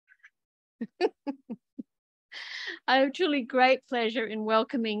I have truly great pleasure in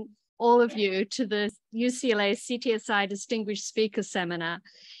welcoming all of you to the UCLA CTSI Distinguished Speaker Seminar.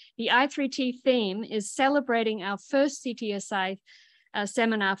 The I3T theme is celebrating our first CTSI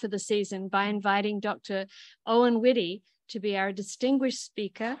seminar for the season by inviting Dr. Owen Witte to be our distinguished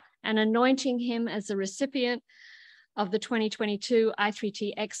speaker and anointing him as the recipient of the 2022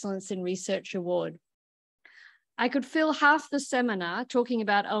 I3T Excellence in Research Award. I could fill half the seminar talking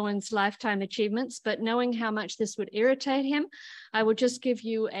about Owen's lifetime achievements, but knowing how much this would irritate him, I will just give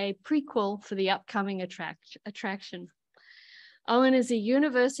you a prequel for the upcoming attraction. Owen is a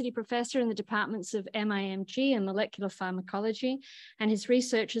university professor in the departments of MIMG and molecular pharmacology, and his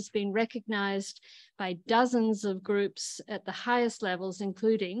research has been recognized by dozens of groups at the highest levels,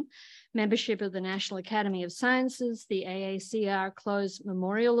 including membership of the National Academy of Sciences, the AACR Close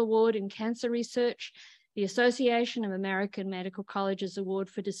Memorial Award in Cancer Research, the Association of American Medical Colleges Award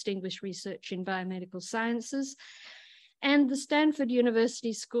for Distinguished Research in Biomedical Sciences, and the Stanford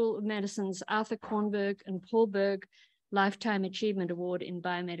University School of Medicine's Arthur Kornberg and Paul Berg Lifetime Achievement Award in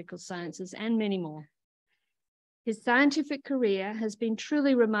Biomedical Sciences, and many more. His scientific career has been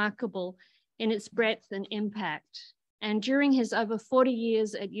truly remarkable in its breadth and impact. And during his over 40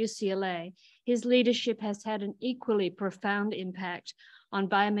 years at UCLA, his leadership has had an equally profound impact on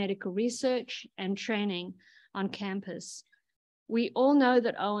biomedical research and training on campus. We all know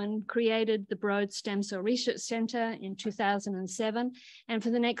that Owen created the Broad Stem Cell Research Center in 2007, and for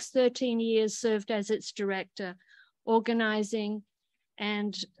the next 13 years served as its director, organizing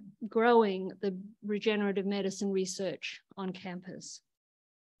and growing the regenerative medicine research on campus.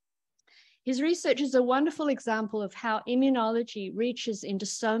 His research is a wonderful example of how immunology reaches into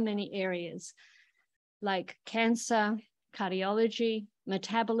so many areas like cancer, cardiology,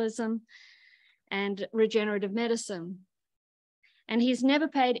 metabolism, and regenerative medicine. And he's never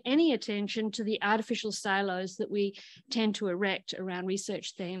paid any attention to the artificial silos that we tend to erect around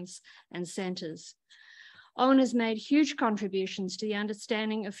research themes and centers. Owen has made huge contributions to the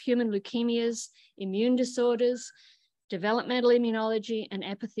understanding of human leukemias, immune disorders, developmental immunology, and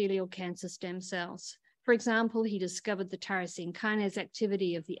epithelial cancer stem cells. For example, he discovered the tyrosine kinase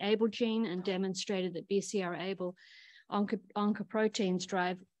activity of the ABL gene and demonstrated that BCR-ABL oncoproteins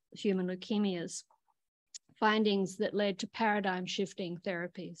drive human leukemias, findings that led to paradigm-shifting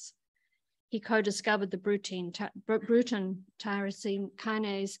therapies. He co-discovered the Bruton tyrosine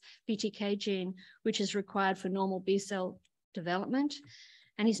kinase BTK gene, which is required for normal B-cell development.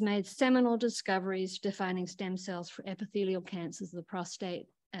 And he's made seminal discoveries defining stem cells for epithelial cancers of the prostate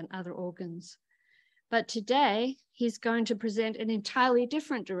and other organs. But today, he's going to present an entirely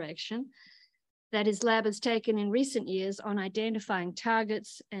different direction that his lab has taken in recent years on identifying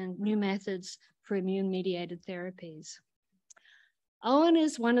targets and new methods for immune-mediated therapies. Owen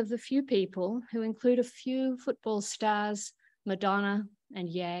is one of the few people, who include a few football stars, Madonna and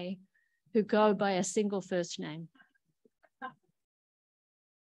Ye, who go by a single first name.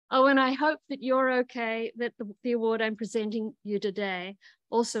 Owen, I hope that you're okay that the award I'm presenting you today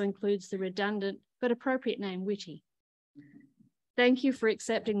also includes the redundant but appropriate name Witte. Thank you for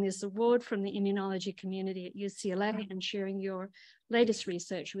accepting this award from the immunology community at UCLA and sharing your latest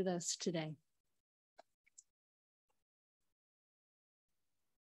research with us today.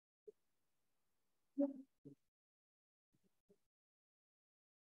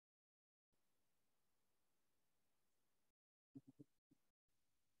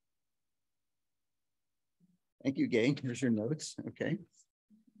 Thank you, Gay. Here's your notes. Okay.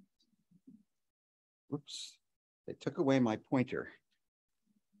 Whoops. They took away my pointer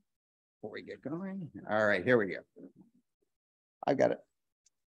before we get going. All right, here we go. I've got it.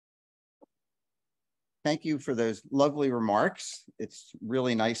 Thank you for those lovely remarks. It's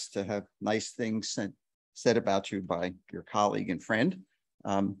really nice to have nice things said about you by your colleague and friend.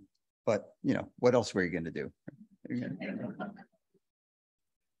 But, you know, what else were you going to do?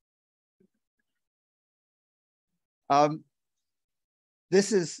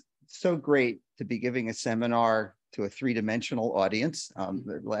 This is so great to be giving a seminar to a three-dimensional audience.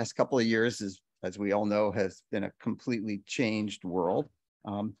 The last couple of years, as we all know, has been a completely changed world.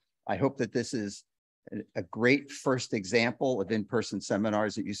 I hope that this is a great first example of in-person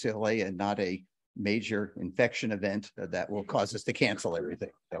seminars at UCLA and not a major infection event that will cause us to cancel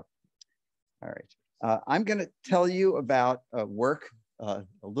everything. So, all right. I'm going to tell you about work, a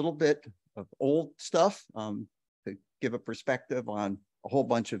little bit of old stuff to give a perspective on a whole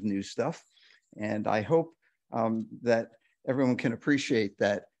bunch of new stuff. And I hope that everyone can appreciate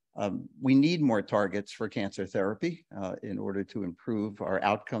that we need more targets for cancer therapy in order to improve our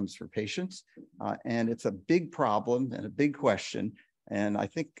outcomes for patients. And it's a big problem and a big question. And I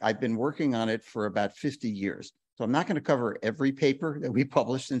think I've been working on it for about 50 years. So I'm not going to cover every paper that we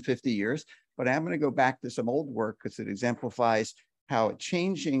published in 50 years, but I'm going to go back to some old work because it exemplifies how a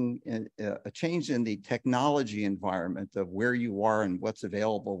change in the technology environment of where you are and what's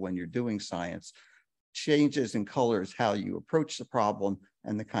available when you're doing science changes and colors how you approach the problem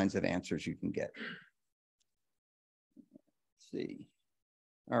and the kinds of answers you can get. Let's see.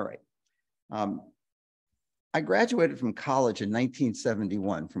 All right. I graduated from college in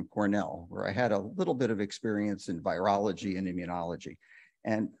 1971 from Cornell, where I had a little bit of experience in virology and immunology.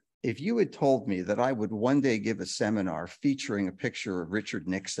 And if you had told me that I would one day give a seminar featuring a picture of Richard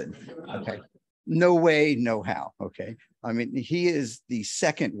Nixon, okay, no way, no how, okay? I mean, he is the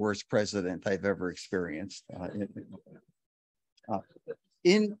second worst president I've ever experienced.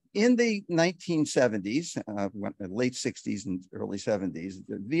 In the 1970s, late 60s and early 70s,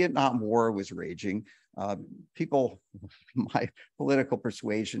 the Vietnam War was raging. People, my political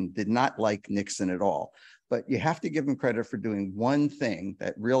persuasion did not like Nixon at all, but you have to give him credit for doing one thing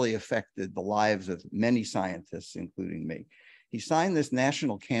that really affected the lives of many scientists, including me. He signed this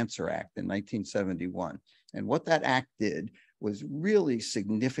National Cancer Act in 1971. And what that act did was really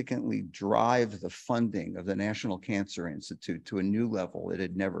significantly drive the funding of the National Cancer Institute to a new level it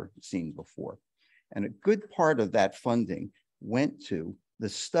had never seen before. And a good part of that funding went to the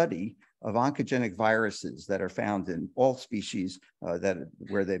study of oncogenic viruses that are found in all species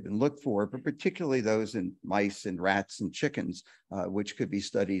where they've been looked for, but particularly those in mice and rats and chickens, which could be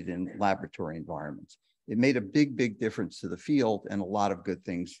studied in laboratory environments. It made a big, big difference to the field, and a lot of good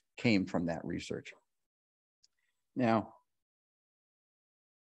things came from that research. Now,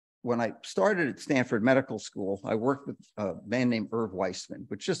 when I started at Stanford Medical School, I worked with a man named Irv Weissman,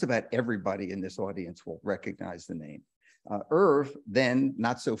 which just about everybody in this audience will recognize the name. Irv, then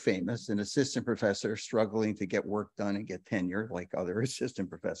not so famous, an assistant professor struggling to get work done and get tenure like other assistant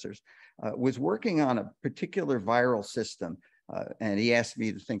professors, was working on a particular viral system, and he asked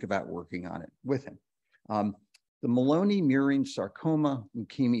me to think about working on it with him. The Maloney-Murine sarcoma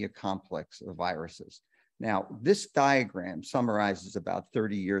leukemia complex of viruses. Now, this diagram summarizes about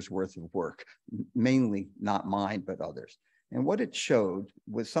 30 years worth of work, mainly not mine, but others. And what it showed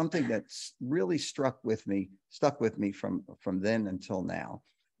was something that's really stuck with me from then until now,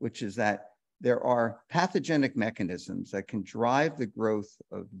 which is that there are pathogenic mechanisms that can drive the growth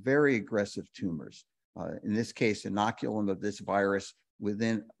of very aggressive tumors. In this case, inoculum of this virus,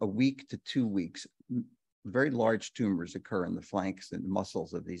 within a week to 2 weeks, very large tumors occur in the flanks and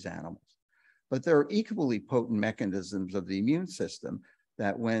muscles of these animals. But there are equally potent mechanisms of the immune system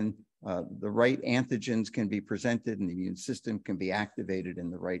that when the right antigens can be presented and the immune system can be activated in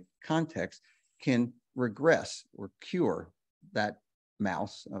the right context, can regress or cure that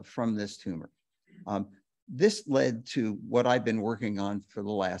mouse from this tumor. This led to what I've been working on for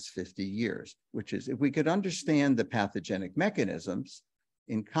the last 50 years, which is if we could understand the pathogenic mechanisms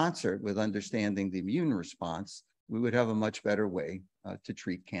in concert with understanding the immune response, we would have a much better way to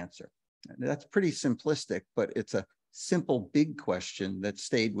treat cancer. And that's pretty simplistic, but it's a simple, big question that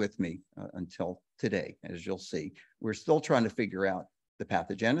stayed with me until today. As you'll see, we're still trying to figure out the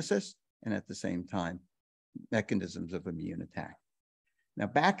pathogenesis and at the same time, mechanisms of immune attack. Now,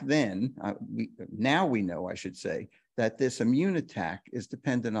 back then, now we know, I should say, that this immune attack is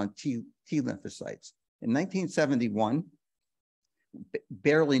dependent on T lymphocytes. In 1971,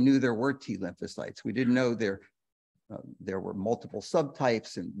 barely knew there were T lymphocytes. We didn't know there were multiple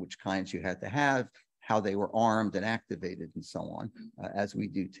subtypes and which kinds you had to have, how they were armed and activated and so on, as we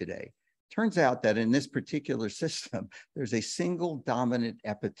do today. Turns out that in this particular system, there's a single dominant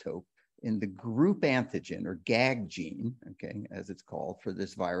epitope in the group antigen or GAG gene, okay, as it's called for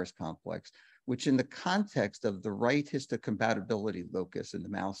this virus complex, which in the context of the right histocompatibility locus in the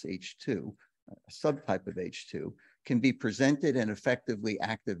mouse H2, a subtype of H2, can be presented and effectively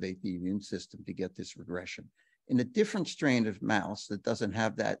activate the immune system to get this regression. In a different strain of mouse that doesn't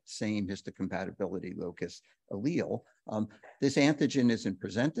have that same histocompatibility locus allele, this antigen isn't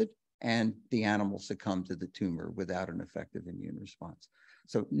presented and the animal succumbed to the tumor without an effective immune response.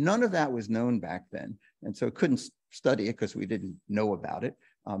 So none of that was known back then. And so couldn't study it because we didn't know about it.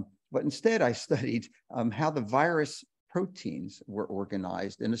 But instead I studied how the virus proteins were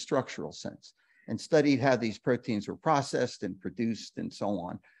organized in a structural sense and studied how these proteins were processed and produced and so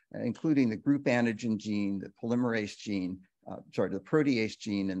on, including the group antigen gene, the polymerase gene, the protease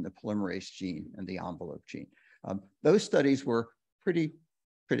gene and the polymerase gene and the envelope gene. Those studies were pretty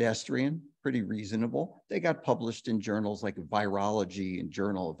pedestrian, pretty reasonable. They got published in journals like Virology and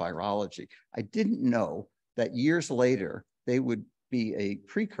Journal of Virology. I didn't know that years later, they would be a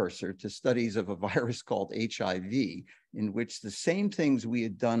precursor to studies of a virus called HIV, in which the same things we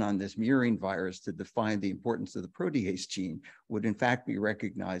had done on this murine virus to define the importance of the protease gene would in fact be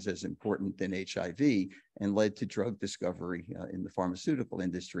recognized as important in HIV and led to drug discovery in the pharmaceutical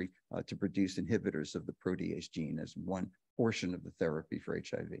industry to produce inhibitors of the protease gene as one portion of the therapy for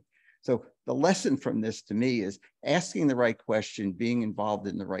HIV. So the lesson from this to me is asking the right question, being involved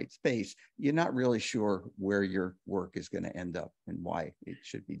in the right space. You're not really sure where your work is going to end up and why it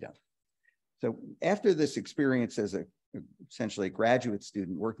should be done. So after this experience as essentially a graduate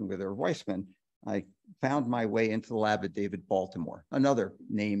student working with Irv Weissman, I found my way into the lab at David Baltimore, another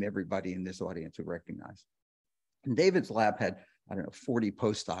name everybody in this audience would recognize. And David's lab had, I don't know, 40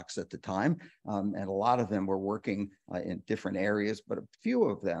 postdocs at the time, and a lot of them were working in different areas, but a few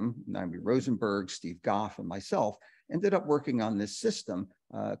of them, Naomi Rosenberg, Steve Goff, and myself, ended up working on this system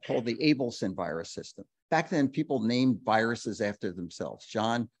called the Abelson virus system. Back then, people named viruses after themselves.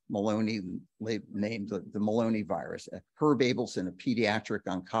 John Maloney named the Maloney virus. Herb Abelson, a pediatric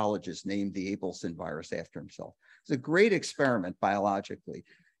oncologist, named the Abelson virus after himself. It's a great experiment biologically.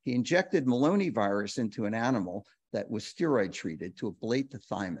 He injected Maloney virus into an animal that was steroid treated to ablate the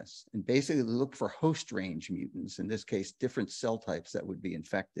thymus and basically look for host range mutants, in this case, different cell types that would be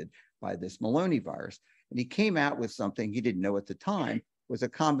infected by this Maloney virus. And he came out with something he didn't know at the time was a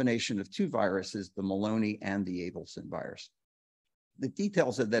combination of two viruses, the Maloney and the Abelson virus. The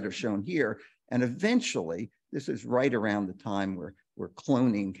details of that are shown here. And eventually, this is right around the time where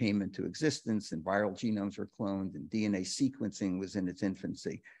cloning came into existence and viral genomes were cloned and DNA sequencing was in its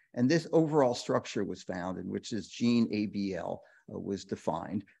infancy. And this overall structure was found in which this gene ABL was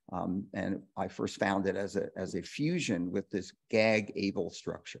defined. And I first found it as a fusion with this GAG-ABL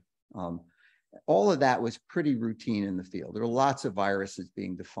structure. All of that was pretty routine in the field. There were lots of viruses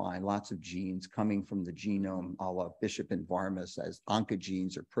being defined, lots of genes coming from the genome, a la Bishop and Varmus, as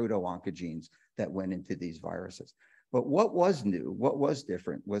oncogenes or proto-oncogenes that went into these viruses. But what was new, what was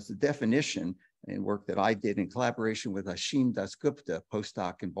different, was the definition and work that I did in collaboration with Ashim Dasgupta,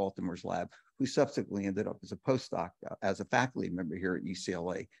 postdoc in Baltimore's lab, who subsequently ended up as a postdoc, as a faculty member here at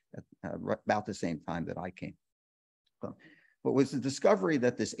UCLA at about the same time that I came. What was the discovery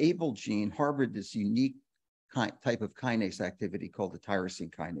that this ABL gene harbored this unique type of kinase activity called the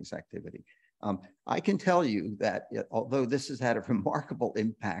tyrosine kinase activity. I can tell you that although this has had a remarkable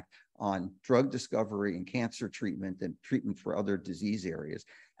impact on drug discovery and cancer treatment and treatment for other disease areas,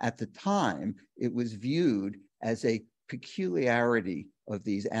 at the time, it was viewed as a peculiarity of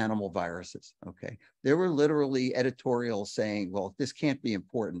these animal viruses, okay? There were literally editorials saying, well, this can't be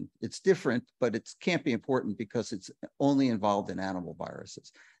important. It's different, but it can't be important because it's only involved in animal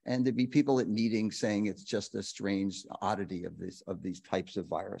viruses. And there'd be people at meetings saying it's just a strange oddity of these types of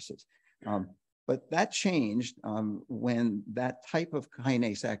viruses. But that changed when that type of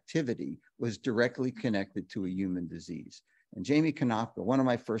kinase activity was directly connected to a human disease. And Jamie Konopka, one of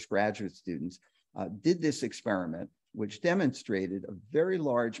my first graduate students, did this experiment, which demonstrated a very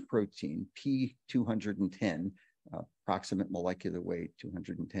large protein, P210, approximate molecular weight,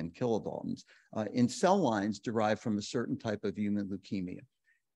 210 kilodaltons, in cell lines derived from a certain type of human leukemia.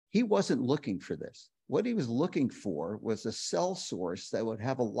 He wasn't looking for this. What he was looking for was a cell source that would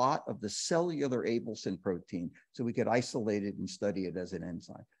have a lot of the cellular Abelson protein so we could isolate it and study it as an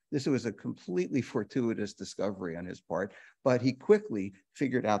enzyme. This was a completely fortuitous discovery on his part, but he quickly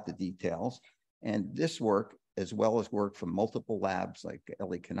figured out the details. And this work, as well as work from multiple labs like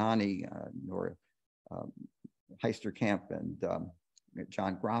Eli Kanani, Nora Heisterkamp, and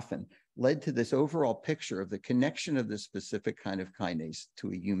John Groffen, led to this overall picture of the connection of this specific kind of kinase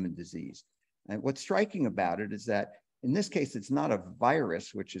to a human disease. And what's striking about it is that in this case, it's not a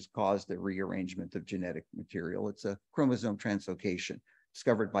virus which has caused a rearrangement of genetic material. It's a chromosome translocation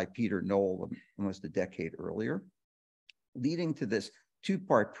discovered by Peter Knoll almost a decade earlier, leading to this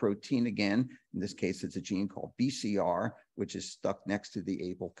two-part protein again. In this case, it's a gene called BCR, which is stuck next to the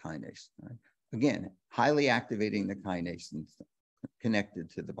ABL kinase. Right? Again, highly activating the kinase and connected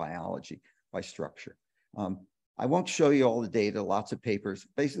to the biology by structure. I won't show you all the data, lots of papers.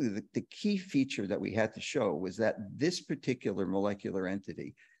 Basically, the key feature that we had to show was that this particular molecular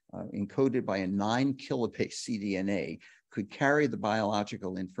entity, encoded by a 9 kilobase cDNA, could carry the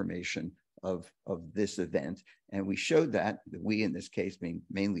biological information of this event. And we showed that, we in this case being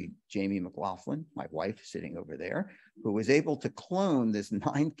mainly Jamie McLaughlin, my wife sitting over there, who was able to clone this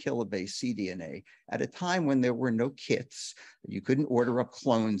 9 kilobase cDNA at a time when there were no kits. You couldn't order up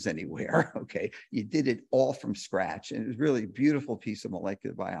clones anywhere, okay? You did it all from scratch. And it was really a beautiful piece of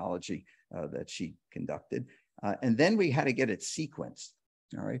molecular biology that she conducted. And then we had to get it sequenced.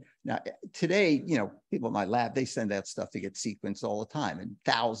 All right. Now, today, people in my lab, they send out stuff to get sequenced all the time, and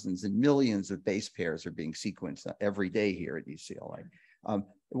thousands and millions of base pairs are being sequenced every day here at UCLA.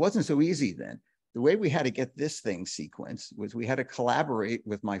 It wasn't so easy then. The way we had to get this thing sequenced was we had to collaborate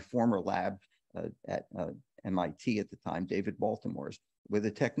with my former lab at MIT at the time, David Baltimore's, with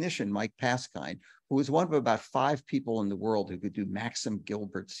a technician, Mike Paskine, who was one of about 5 people in the world who could do Maxim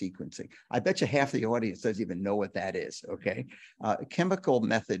Gilbert sequencing. I bet you half the audience doesn't even know what that is, okay? A chemical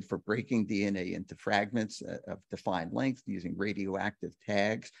method for breaking DNA into fragments of defined length using radioactive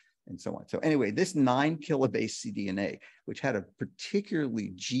tags and so on. So anyway, this 9 kilobase cDNA, which had a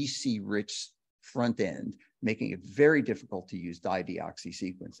particularly GC-rich front end, making it very difficult to use dideoxy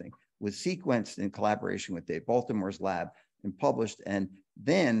sequencing, was sequenced in collaboration with Dave Baltimore's lab and published. And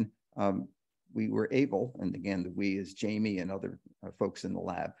then we were able, and again, the we is Jamie and other folks in the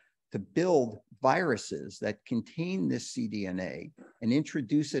lab, to build viruses that contain this cDNA and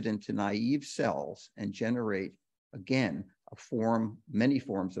introduce it into naive cells and generate, again, many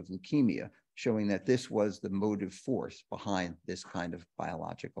forms of leukemia, showing that this was the motive force behind this kind of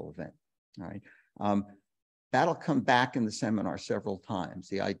biological event. All right. That'll come back in the seminar several times.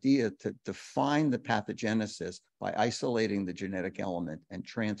 The idea to define the pathogenesis by isolating the genetic element and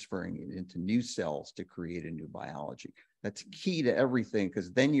transferring it into new cells to create a new biology. That's key to everything,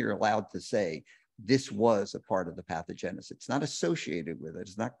 because then you're allowed to say this was a part of the pathogenesis. It's not associated with it.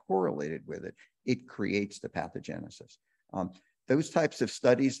 It's not correlated with it. It creates the pathogenesis. Those types of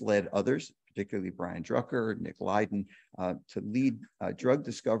studies led others, particularly Brian Drucker, Nick Lydon, to lead drug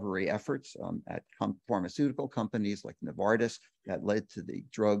discovery efforts at pharmaceutical companies like Novartis that led to the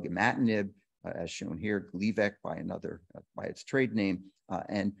drug imatinib, as shown here, Gleevec by its trade name,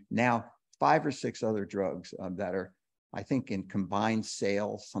 and now 5 or 6 other drugs that are, I think, in combined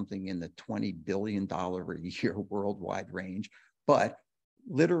sales, something in the $20 billion a year worldwide range, but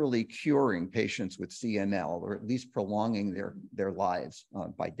literally curing patients with CML, or at least prolonging their lives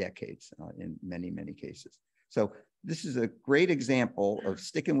by decades in many, many cases. So this is a great example of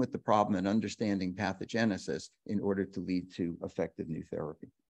sticking with the problem and understanding pathogenesis in order to lead to effective new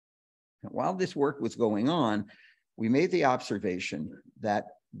therapy. Now, while this work was going on, we made the observation that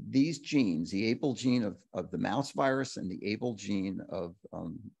these genes, the ABL gene of the mouse virus and the ABL gene of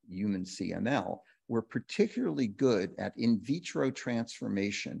human CML, were particularly good at in vitro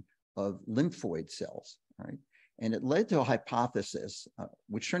transformation of lymphoid cells, right? And it led to a hypothesis,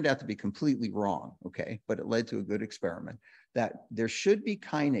 which turned out to be completely wrong, okay? But it led to a good experiment, that there should be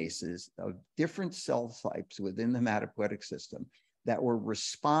kinases of different cell types within the hematopoietic system that were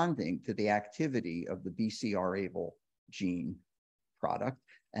responding to the activity of the BCR-ABL gene product,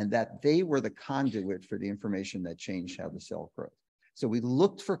 and that they were the conduit for the information that changed how the cell grows. So we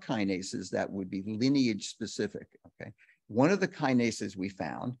looked for kinases that would be lineage specific, okay? One of the kinases we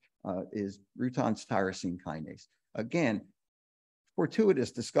found is Bruton's tyrosine kinase. Again,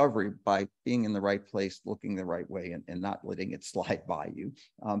 fortuitous discovery by being in the right place, looking the right way, and not letting it slide by you.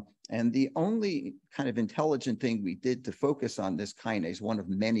 And the only kind of intelligent thing we did to focus on this kinase, one of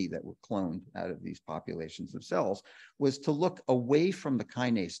many that were cloned out of these populations of cells, was to look away from the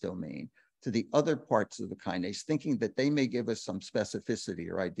kinase domain to the other parts of the kinase, thinking that they may give us some specificity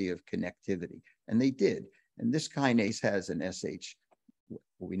or idea of connectivity. And they did. And this kinase has an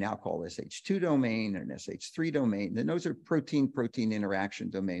what we now call SH2 domain and an SH3 domain. And those are protein-protein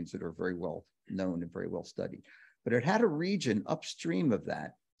interaction domains that are very well known and very well studied. But it had a region upstream of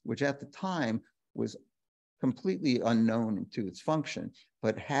that, which at the time was completely unknown to its function,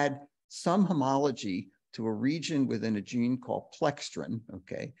 but had some homology to a region within a gene called plextrin,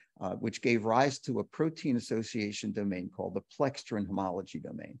 okay, which gave rise to a protein association domain called the plextrin homology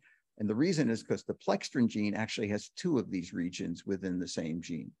domain. And the reason is because the plextrin gene actually has 2 of these regions within the same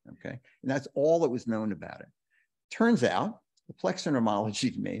gene, okay? And that's all that was known about it. Turns out the plextrin homology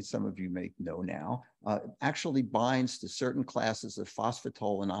domain, some of you may know now, actually binds to certain classes of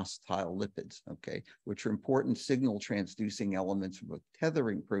phosphatoinositol lipids, okay, which are important signal transducing elements for both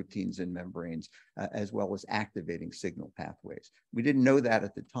tethering proteins in membranes, as well as activating signal pathways. We didn't know that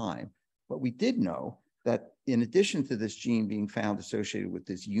at the time, but we did know that in addition to this gene being found associated with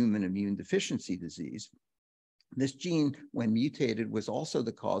this human immune deficiency disease, this gene, when mutated, was also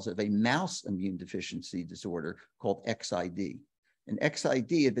the cause of a mouse immune deficiency disorder called XID. And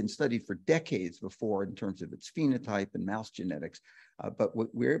XID had been studied for decades before in terms of its phenotype and mouse genetics, but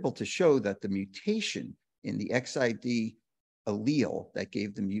we're able to show that the mutation in the XID allele that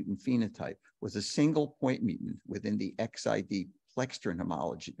gave the mutant phenotype was a single point mutant within the XID plextrin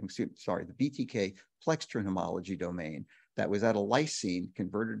homology, the BTK plextrin homology domain, that was at a lysine,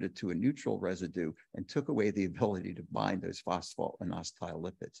 converted it to a neutral residue, and took away the ability to bind those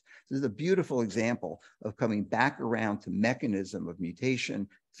phospholipids. This is a beautiful example of coming back around to mechanism of mutation,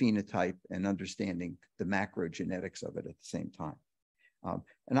 phenotype, and understanding the macrogenetics of it at the same time.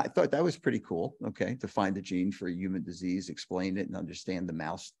 And I thought that was pretty cool, okay, to find the gene for a human disease, explain it, and understand the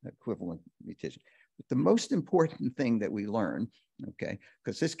mouse equivalent mutation. But the most important thing that we learn, okay,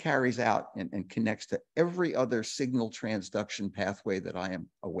 because this carries out and connects to every other signal transduction pathway that I am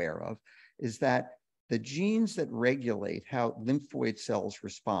aware of, is that the genes that regulate how lymphoid cells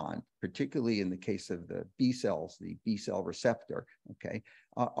respond, particularly in the case of the B cells, the B cell receptor, okay,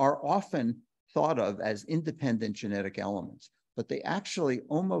 are often thought of as independent genetic elements, but they actually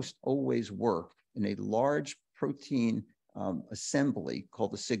almost always work in a large protein assembly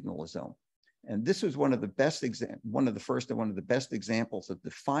called the signalosome. And this was one of the best examples of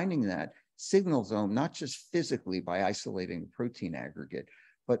defining that signalosome, not just physically by isolating the protein aggregate,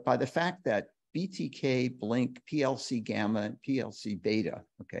 but by the fact that BTK, Blink, PLC gamma, and PLC beta,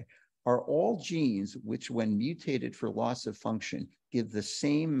 okay, are all genes which, when mutated for loss of function, give the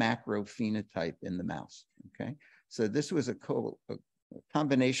same macro phenotype in the mouse, okay? So this was a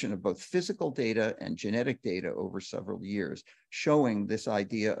combination of both physical data and genetic data over several years, showing this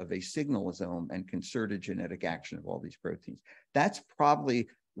idea of a signalosome and concerted genetic action of all these proteins. That's probably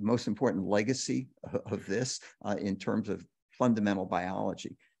the most important legacy of this in terms of fundamental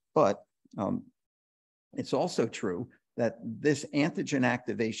biology. But it's also true that this antigen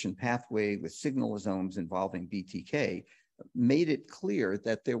activation pathway with signalosomes involving BTK made it clear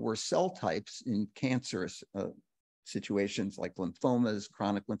that there were cell types in cancerous situations like lymphomas,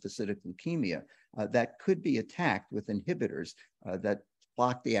 chronic lymphocytic leukemia, that could be attacked with inhibitors that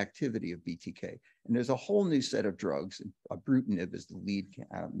block the activity of BTK. And there's a whole new set of drugs, ibrutinib is the lead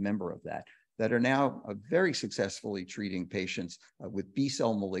member of that, that are now very successfully treating patients with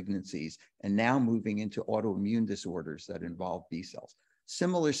B-cell malignancies and now moving into autoimmune disorders that involve B cells.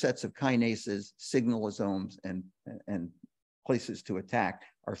 Similar sets of kinases, signalosomes, and places to attack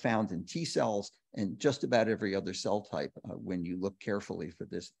are found in T cells and just about every other cell type when you look carefully for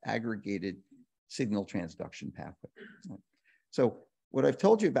this aggregated signal transduction pathway. So what I've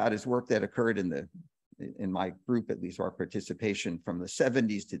told you about is work that occurred in my group, at least our participation from the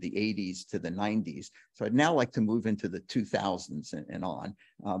 70s to the 80s to the 90s. So I'd now like to move into the 2000s and on.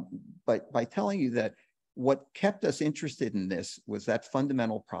 But by telling you that what kept us interested in this was that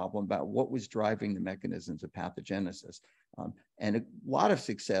fundamental problem about what was driving the mechanisms of pathogenesis. And a lot of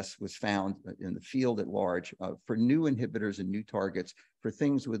success was found in the field at large for new inhibitors and new targets for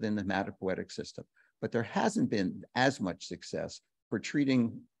things within the hematopoietic system. But there hasn't been as much success for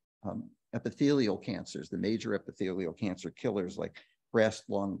treating epithelial cancers, the major epithelial cancer killers like breast,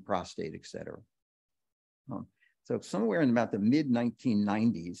 lung, prostate, et cetera. So somewhere in about the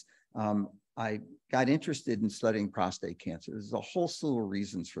mid-1990s, I got interested in studying prostate cancer. There's a whole slew of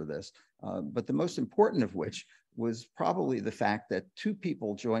reasons for this, but the most important of which was probably the fact that two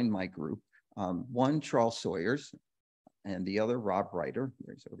people joined my group, one Charles Sawyers and the other Rob Reiter,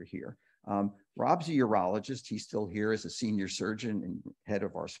 he's over here. Rob's a urologist. He's still here as a senior surgeon and head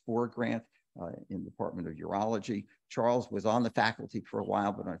of our SPORE grant in the Department of Urology. Charles was on the faculty for a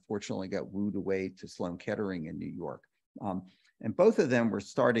while, but unfortunately got wooed away to Sloan Kettering in New York. And both of them were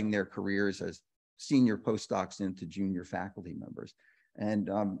starting their careers as senior postdocs into junior faculty members. And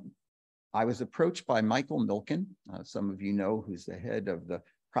I was approached by Michael Milken, some of you know, who's the head of the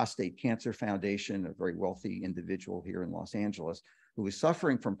Prostate Cancer Foundation, a very wealthy individual here in Los Angeles, who was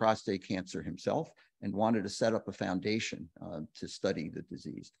suffering from prostate cancer himself and wanted to set up a foundation to study the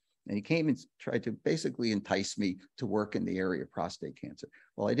disease. And he came and tried to basically entice me to work in the area of prostate cancer.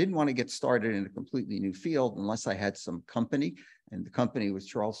 Well, I didn't want to get started in a completely new field unless I had some company, and the company was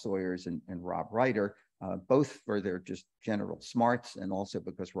Charles Sawyers and Rob Reiter, both for their just general smarts and also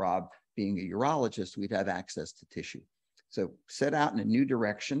because Rob, being a urologist, we'd have access to tissue. So set out in a new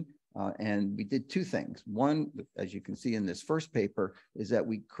direction. And we did two things. One, as you can see in this first paper, is that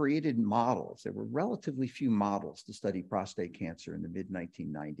we created models. There were relatively few models to study prostate cancer in the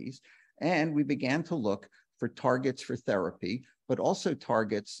mid-1990s. And we began to look for targets for therapy, but also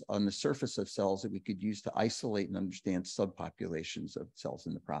targets on the surface of cells that we could use to isolate and understand subpopulations of cells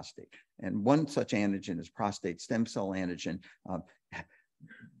in the prostate. And one such antigen is prostate stem cell antigen.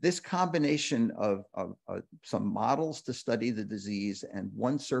 This combination of some models to study the disease and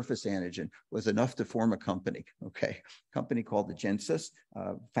one surface antigen was enough to form a company, okay? A company called the Genesis,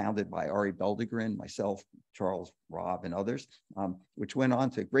 founded by Ari Beldegren, myself, Charles, Robb, and others, which went on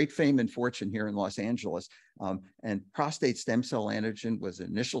to great fame and fortune here in Los Angeles. And prostate stem cell antigen was an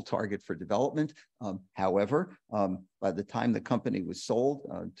initial target for development. However, by the time the company was sold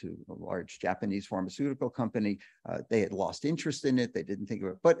to a large Japanese pharmaceutical company, they had lost interest in it. They didn't think of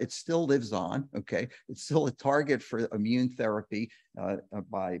it, but it still lives on, okay? It's still a target for immune therapy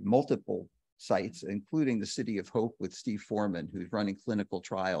by multiple sites, including the City of Hope with Steve Foreman, who's running clinical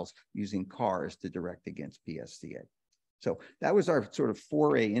trials using CARs to direct against PSCA. So that was our sort of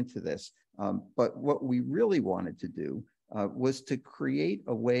foray into this. But what we really wanted to do was to create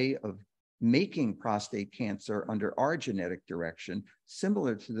a way of making prostate cancer under our genetic direction,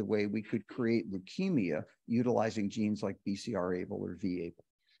 similar to the way we could create leukemia utilizing genes like BCR-ABL or V-ABL.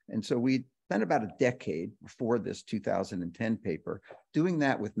 And so we spent about a decade before this 2010 paper doing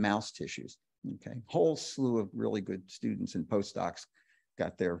that with mouse tissues. Okay, whole slew of really good students and postdocs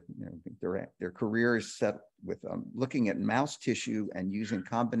got their careers set with looking at mouse tissue and using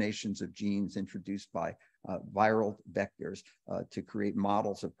combinations of genes introduced by viral vectors to create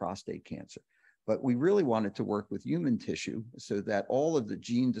models of prostate cancer. But we really wanted to work with human tissue so that all of the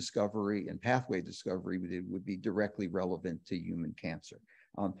gene discovery and pathway discovery would be directly relevant to human cancer.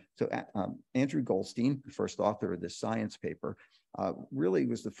 Andrew Goldstein, the first author of this science paper, really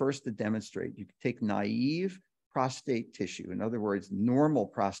was the first to demonstrate you could take naive prostate tissue, in other words, normal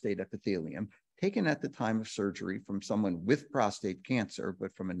prostate epithelium, taken at the time of surgery from someone with prostate cancer,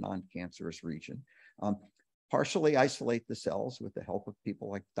 but from a non-cancerous region, partially isolate the cells with the help of people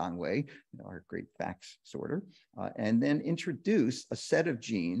like Dong Wei, our great FACS sorter, and then introduce a set of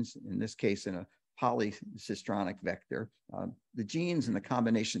genes, in this case in a polycistronic vector. The genes and the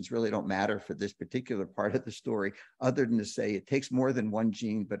combinations really don't matter for this particular part of the story, other than to say it takes more than one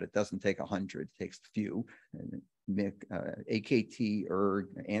gene, but it doesn't take 100, it takes a few, AKT, ERG,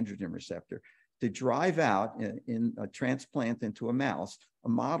 androgen receptor, to drive out in a transplant into a mouse, a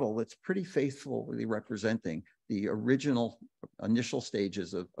model that's pretty faithfully representing the original initial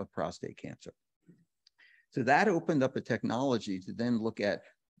stages of prostate cancer. So that opened up a technology to then look at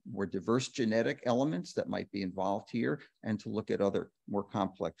more diverse genetic elements that might be involved here and to look at other more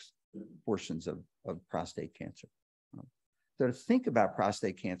complex portions of prostate cancer. So to think about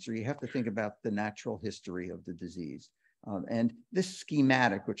prostate cancer, you have to think about the natural history of the disease. And this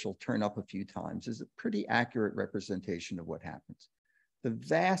schematic, which will turn up a few times, is a pretty accurate representation of what happens. The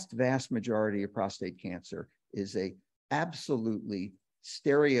vast, vast majority of prostate cancer is a absolutely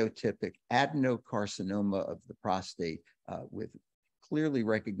stereotypic adenocarcinoma of the prostate with clearly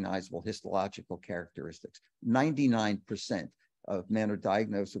recognizable histological characteristics. 99% of men are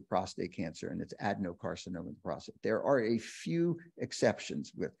diagnosed with prostate cancer, and it's adenocarcinoma of the prostate. There are a few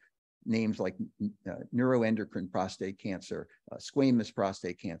exceptions with names like neuroendocrine prostate cancer, squamous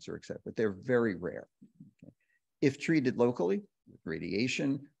prostate cancer, etc., but they're very rare. Okay. If treated locally with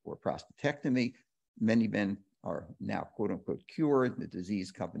radiation or prostatectomy, many men are now quote unquote cured. The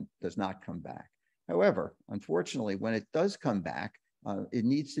disease does not come back. However, unfortunately, when it does come back, it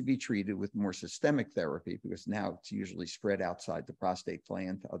needs to be treated with more systemic therapy because now it's usually spread outside the prostate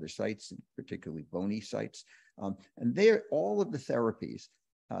gland to other sites, particularly bony sites. And there, all of the therapies,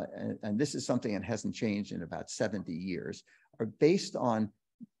 and this is something that hasn't changed in about 70 years, are based on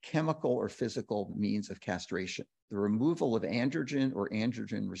chemical or physical means of castration, the removal of androgen or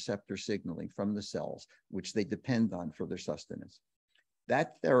androgen receptor signaling from the cells, which they depend on for their sustenance.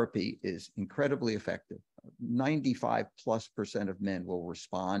 That therapy is incredibly effective. 95+% of men will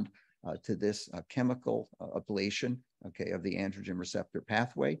respond to this chemical ablation, okay, of the androgen receptor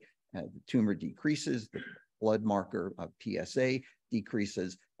pathway. The tumor decreases, the blood marker of PSA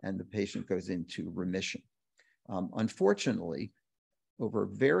decreases, and the patient goes into remission. Unfortunately, over a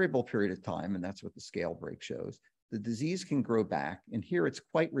variable period of time, and that's what the scale break shows, the disease can grow back, and here it's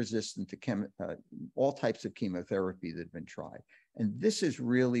quite resistant to all types of chemotherapy that have been tried. And this is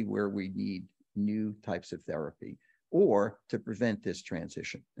really where we need new types of therapy or to prevent this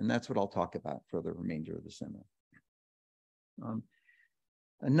transition. And that's what I'll talk about for the remainder of the seminar.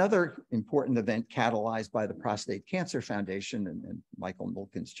 Another important event catalyzed by the Prostate Cancer Foundation and Michael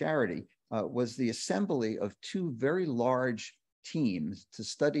Milken's charity was the assembly of two very large teams to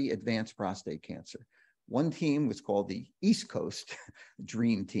study advanced prostate cancer. One team was called the East Coast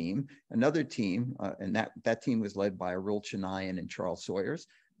Dream Team. Another team, and that team was led by Arul Chennaiyan and Charles Sawyers.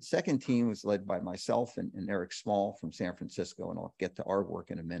 The second team was led by myself and Eric Small from San Francisco, and I'll get to our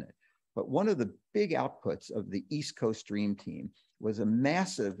work in a minute. But one of the big outputs of the East Coast Dream Team was a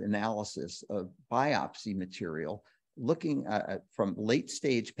massive analysis of biopsy material looking at from late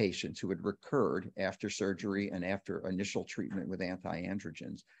stage patients who had recurred after surgery and after initial treatment with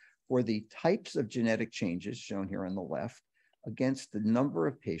anti-androgens for the types of genetic changes shown here on the left against the number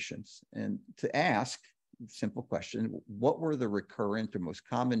of patients, and to ask simple question, what were the recurrent or most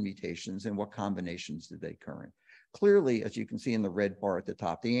common mutations and what combinations did they occur in? Clearly, as you can see in the red bar at the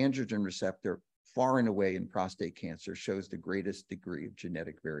top, the androgen receptor far and away in prostate cancer shows the greatest degree of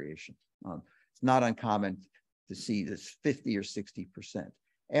genetic variation. It's not uncommon to see this 50 or 60%.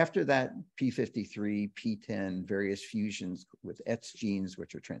 After that, P53, P10, various fusions with ETS genes,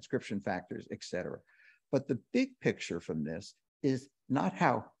 which are transcription factors, et cetera. But the big picture from this is not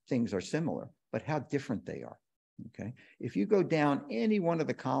how things are similar, but how different they are, okay? If you go down any one of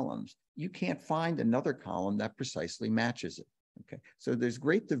the columns, you can't find another column that precisely matches it, okay? So there's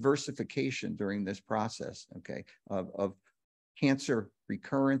great diversification during this process, okay, of cancer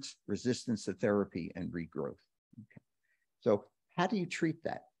recurrence, resistance to therapy, and regrowth, okay? So how do you treat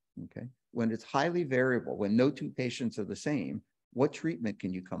that, okay? When it's highly variable, when no two patients are the same, what treatment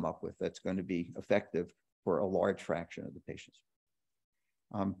can you come up with that's going to be effective for a large fraction of the patients?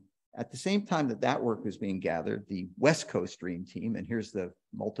 At the same time that work was being gathered, the West Coast Dream Team, and here's the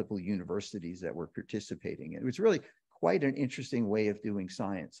multiple universities that were participating. It was really quite an interesting way of doing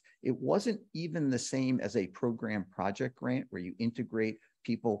science. It wasn't even the same as a program project grant where you integrate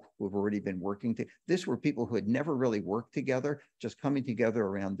people who have already been working. This were people who had never really worked together, just coming together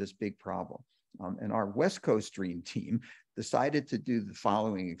around this big problem. And our West Coast Dream Team decided to do the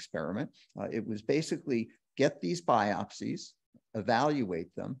following experiment. It was basically get these biopsies,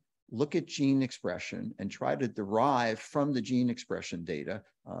 evaluate them, look at gene expression, and try to derive from the gene expression data,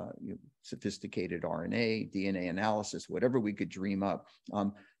 sophisticated RNA, DNA analysis, whatever we could dream up,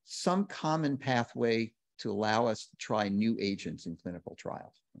 some common pathway to allow us to try new agents in clinical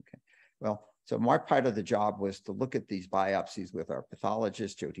trials. Okay. Well, so my part of the job was to look at these biopsies with our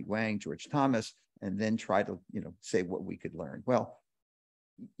pathologists, Jyoti Wang, George Thomas, and then try to, say what we could learn. Well,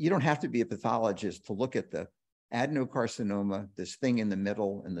 you don't have to be a pathologist to look at the adenocarcinoma, this thing in the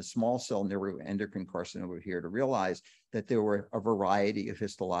middle, and the small cell neuroendocrine carcinoma here to realize that there were a variety of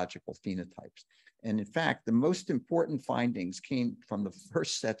histological phenotypes. And in fact, the most important findings came from the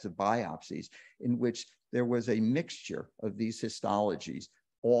first sets of biopsies in which there was a mixture of these histologies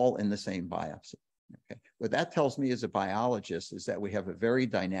all in the same biopsy. Okay. What that tells me as a biologist is that we have a very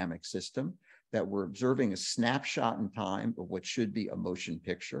dynamic system, that we're observing a snapshot in time of what should be a motion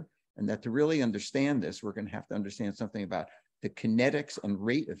picture, and that to really understand this, we're going to have to understand something about the kinetics and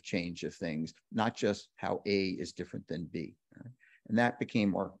rate of change of things, not just how A is different than B. Right? And that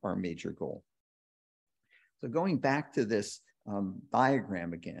became our major goal. So going back to this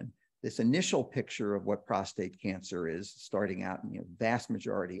diagram again, this initial picture of what prostate cancer is, starting out in vast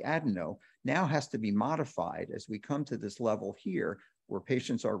majority adeno, now has to be modified as we come to this level here, where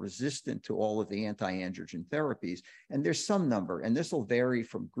patients are resistant to all of the anti-androgen therapies. And there's some number, and this will vary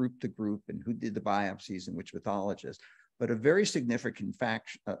from group to group and who did the biopsies and which pathologist, but a very significant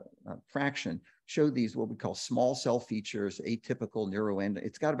fraction show these what we call small cell features, atypical neuroendocrine.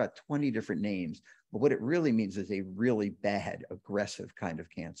 It's got about 20 different names, but what it really means is a really bad, aggressive kind of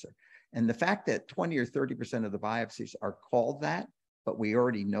cancer. And the fact that 20 or 30% of the biopsies are called that, but we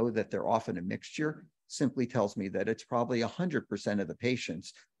already know that they're often a mixture, simply tells me that it's probably 100% of the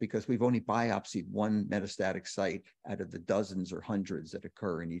patients, because we've only biopsied one metastatic site out of the dozens or hundreds that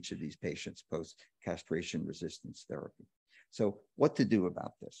occur in each of these patients post-castration resistance therapy. So what to do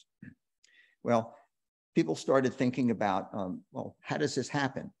about this? Well, people started thinking about, well, how does this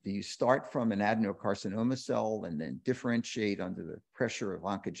happen? Do you start from an adenocarcinoma cell and then differentiate under the pressure of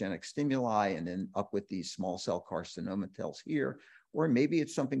oncogenic stimuli and then up with these small cell carcinoma cells here? Or maybe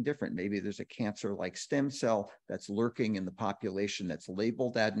it's something different. Maybe there's a cancer-like stem cell that's lurking in the population that's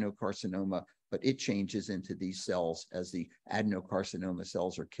labeled adenocarcinoma, but it changes into these cells as the adenocarcinoma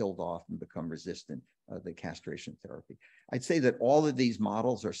cells are killed off and become resistant to the castration therapy. I'd say that all of these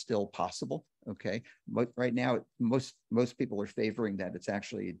models are still possible, okay? But right now, most people are favoring that it's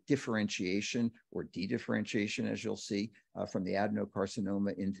actually a differentiation or dedifferentiation, as you'll see, from the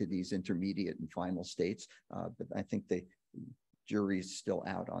adenocarcinoma into these intermediate and final states. But I think the jury's still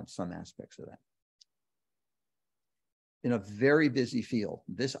out on some aspects of that. In a very busy field,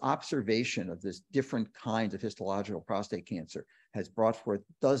 this observation of this different kinds of histological prostate cancer has brought forth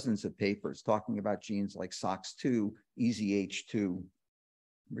dozens of papers talking about genes like SOX2, EZH2,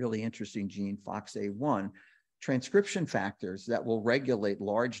 really interesting gene, FOXA1, transcription factors that will regulate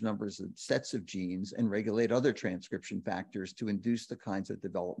large numbers of sets of genes and regulate other transcription factors to induce the kinds of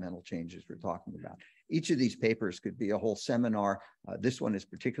developmental changes we're talking about. Each of these papers could be a whole seminar. This one is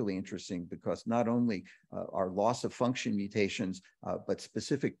particularly interesting because not only are loss of function mutations, but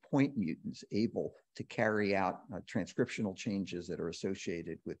specific point mutants able to carry out transcriptional changes that are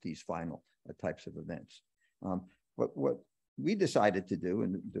associated with these final types of events. What we decided to do,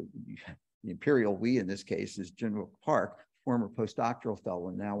 and the imperial we in this case is Jin-Wook Park, former postdoctoral fellow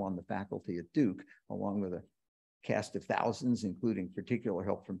and now on the faculty at Duke, along with a cast of thousands, including particular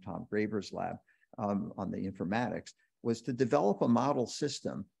help from Tom Graber's lab on the informatics, was to develop a model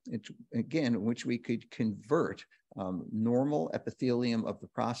system, again, in which we could convert normal epithelium of the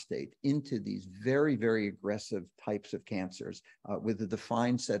prostate into these very, very aggressive types of cancers with a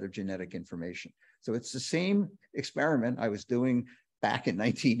defined set of genetic information. So it's the same experiment I was doing back in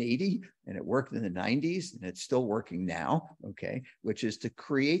 1980, and it worked in the 90s, and it's still working now, okay, which is to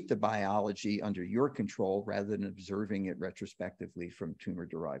create the biology under your control rather than observing it retrospectively from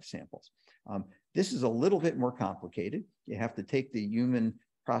tumor-derived samples. This is a little bit more complicated. You have to take the human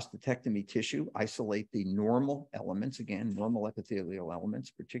prostatectomy tissue, isolate the normal elements, again, normal epithelial elements,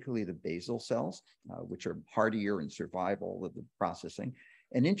 particularly the basal cells, which are hardier in survival of the processing,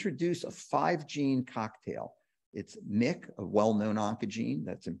 and introduce a 5-gene cocktail. It's MIC, a well-known oncogene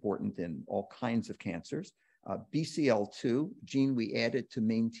that's important in all kinds of cancers. BCL2, gene we added to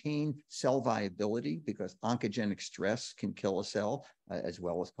maintain cell viability because oncogenic stress can kill a cell as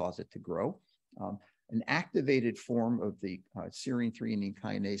well as cause it to grow. An activated form of the serine threonine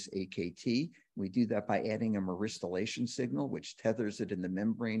kinase AKT. We do that by adding a myristylation signal, which tethers it in the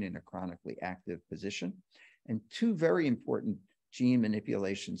membrane in a chronically active position. And 2 very important gene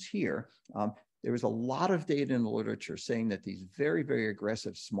manipulations here. There was a lot of data in the literature saying that these very, very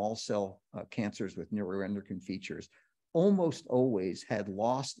aggressive small cell cancers with neuroendocrine features almost always had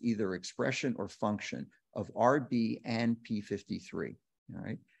lost either expression or function of RB and P53, all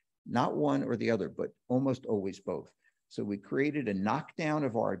right? Not one or the other, but almost always both. So we created a knockdown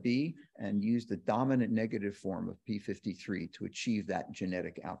of RB and used the dominant negative form of P53 to achieve that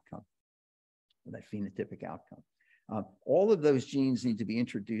genetic outcome, that phenotypic outcome. All of those genes need to be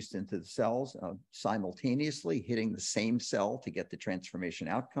introduced into the cells simultaneously, hitting the same cell to get the transformation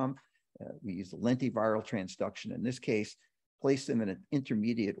outcome. We use the lentiviral transduction in this case, place them in an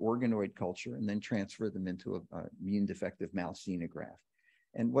intermediate organoid culture, and then transfer them into an immune defective mouse xenograft.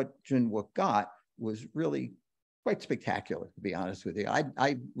 And what Jin-Wook got was really quite spectacular, to be honest with you.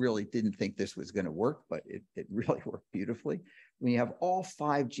 I really didn't think this was going to work, but it really worked beautifully. When you have all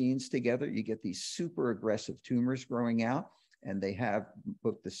 5 genes together, you get these super aggressive tumors growing out, and they have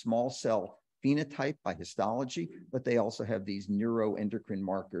both the small cell phenotype by histology, but they also have these neuroendocrine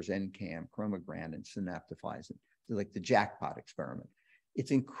markers, NCAM, chromogranin, synaptophysin. So like the jackpot experiment.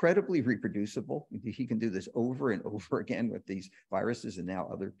 It's incredibly reproducible. He can do this over and over again with these viruses, and now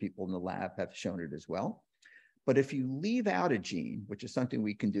other people in the lab have shown it as well. But if you leave out a gene, which is something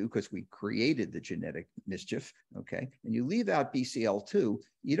we can do because we created the genetic mischief, okay, and you leave out BCL2,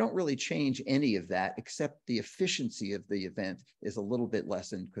 you don't really change any of that, except the efficiency of the event is a little bit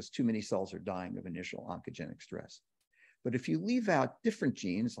lessened because too many cells are dying of initial oncogenic stress. But if you leave out different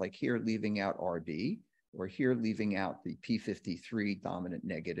genes, like here leaving out RB, or here leaving out the P53 dominant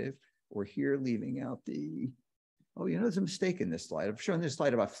negative, or here leaving out the, oh, you know, there's a mistake in this slide. I've shown this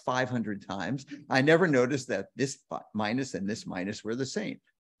slide about 500 times. I never noticed that this minus and this minus were the same.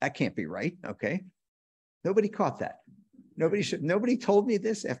 That can't be right, okay? Nobody caught that. Nobody told me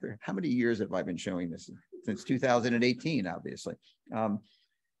this after, how many years have I been showing this? Since 2018, obviously.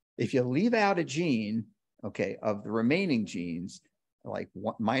 If you leave out a gene, okay, of the remaining genes, like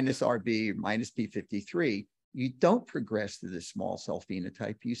minus RB or minus P53, you don't progress to the small cell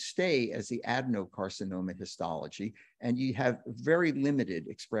phenotype. You stay as the adenocarcinoma histology, and you have very limited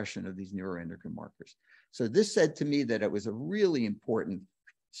expression of these neuroendocrine markers. So this said to me that it was a really important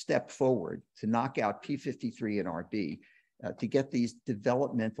step forward to knock out P53 and RB to get these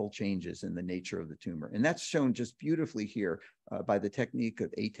developmental changes in the nature of the tumor. And that's shown just beautifully here by the technique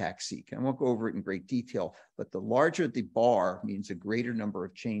of ATAC-seq. I won't go over it in great detail, but the larger the bar means a greater number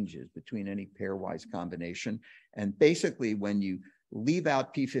of changes between any pairwise combination. And basically, when you leave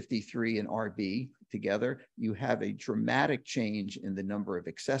out P53 and RB together, you have a dramatic change in the number of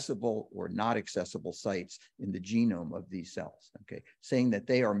accessible or not accessible sites in the genome of these cells, okay, saying that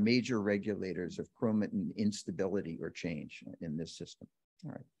they are major regulators of chromatin instability or change in this system.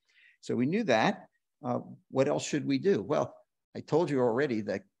 All right, so we knew that. What else should we do? Well, I told you already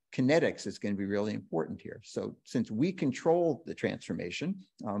that kinetics is going to be really important here. So since we control the transformation,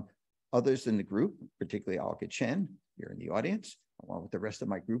 Others in the group, particularly Olga Chen, here in the audience, along with the rest of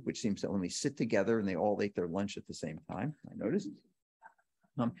my group, which seems to only sit together and they all ate their lunch at the same time, I noticed,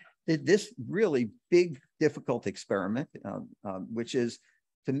 did this really big, difficult experiment, which is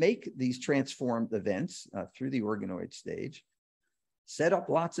to make these transformed events through the organoid stage, set up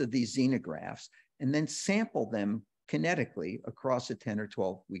lots of these xenografts, and then sample them kinetically across a 10 or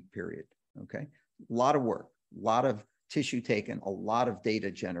 12 week period, okay? A lot of work, a lot of tissue taken, a lot of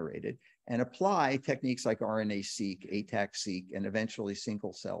data generated, and apply techniques like RNA-seq, ATAC-seq, and eventually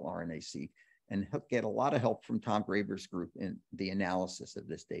single-cell RNA-seq, and get a lot of help from Tom Graber's group in the analysis of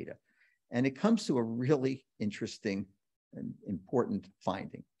this data. And it comes to a really interesting and important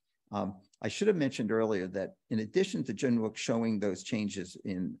finding. I should have mentioned earlier that in addition to Jun-Wook showing those changes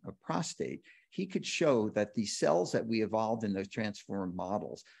in a prostate, he could show that the cells that we evolved in those transformed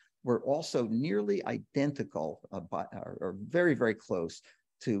models were also nearly identical or very, very close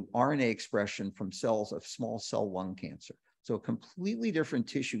to RNA expression from cells of small cell lung cancer. So a completely different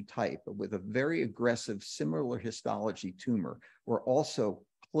tissue type, but with a very aggressive, similar histology tumor, were also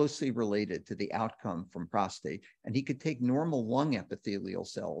closely related to the outcome from prostate. And he could take normal lung epithelial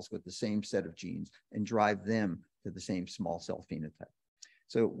cells with the same set of genes and drive them to the same small cell phenotype.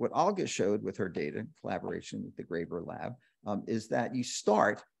 So what Olga showed with her data, in collaboration with the Graber lab, is that you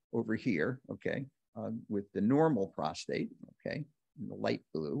start over here, okay, with the normal prostate, okay, in the light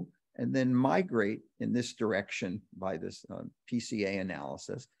blue, and then migrate in this direction by this PCA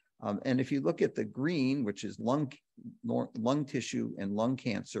analysis. And if you look at the green, which is lung tissue and lung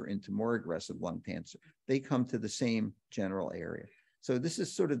cancer into more aggressive lung cancer, they come to the same general area. So this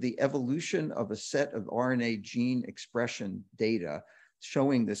is sort of the evolution of a set of RNA gene expression data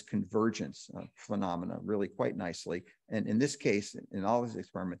showing this convergence phenomena really quite nicely. And in this case, in all this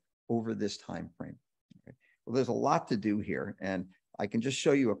experiment, over this time frame. Okay. Well, there's a lot to do here. And I can just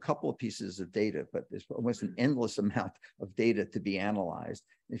show you a couple of pieces of data, but there's almost an endless amount of data to be analyzed.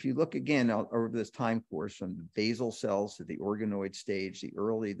 If you look again over this time course from the basal cells to the organoid stage,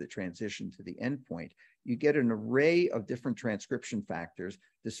 the transition to the endpoint, you get an array of different transcription factors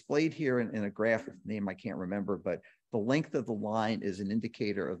displayed here in a graph with name I can't remember, but the length of the line is an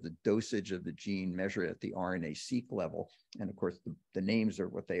indicator of the dosage of the gene measured at the RNA-seq level. And of course, the names are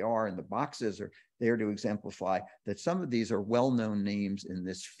what they are, and the boxes are there to exemplify that some of these are well-known names in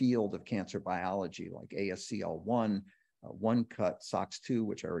this field of cancer biology, like ASCL1, one-cut, SOX2,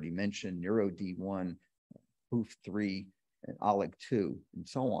 which I already mentioned, NeuroD1, POOF3, and OLIG2, and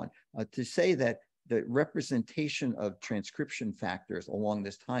so on, to say that the representation of transcription factors along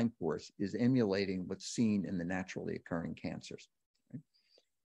this time course is emulating what's seen in the naturally occurring cancers. Okay.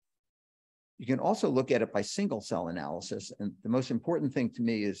 You can also look at it by single cell analysis. And the most important thing to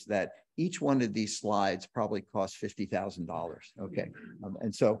me is that each one of these slides probably costs $50,000. Okay.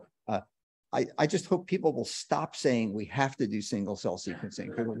 And so I just hope people will stop saying we have to do single cell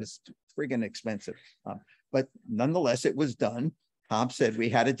sequencing because it's friggin' expensive. But nonetheless, it was done. Tom said we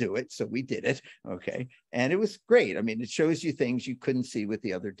had to do it, so we did it, okay? And it was great. I mean, it shows you things you couldn't see with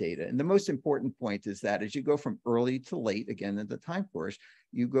the other data. And the most important point is that as you go from early to late, again, in the time course,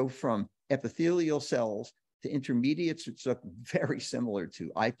 you go from epithelial cells to intermediates, which look very similar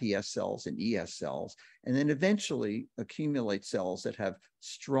to iPS cells and ES cells, and then eventually accumulate cells that have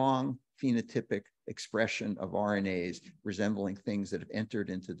strong phenotypic expression of RNAs resembling things that have entered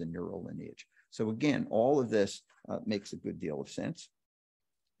into the neural lineage. So again, all of this makes a good deal of sense.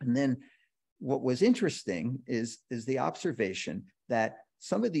 And then what was interesting is the observation that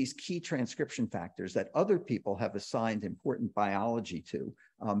some of these key transcription factors that other people have assigned important biology to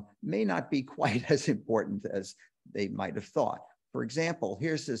may not be quite as important as they might have thought. For example,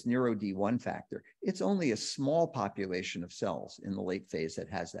 here's this NeuroD1 factor. It's only a small population of cells in the late phase that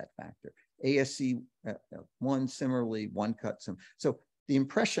has that factor. ASC1 similarly, one cut some. So the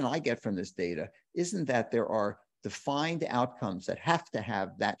impression I get from this data isn't that there are defined outcomes that have to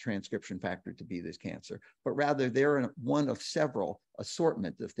have that transcription factor to be this cancer, but rather they're one of several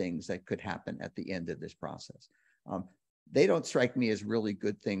assortment of things that could happen at the end of this process. They don't strike me as really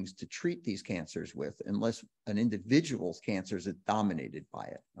good things to treat these cancers with unless an individual's cancers is dominated by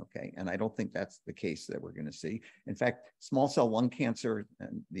it, okay? And I don't think that's the case that we're gonna see. In fact, small cell lung cancer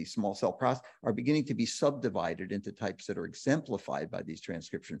and the small cell prostate are beginning to be subdivided into types that are exemplified by these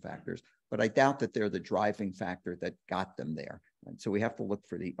transcription factors, but I doubt that they're the driving factor that got them there. And so we have to look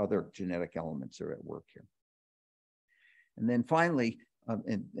for the other genetic elements that are at work here. And then finally,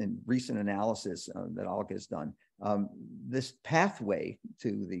 in recent analysis that Olga has done, this pathway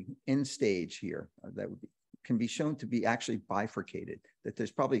to the end stage here can be shown to be actually bifurcated, that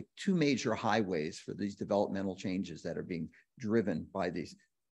there's probably two major highways for these developmental changes that are being driven by these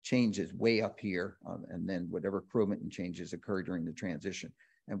changes way up here, and then whatever chromatin changes occur during the transition.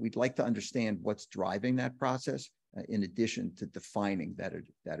 And we'd like to understand what's driving that process in addition to defining that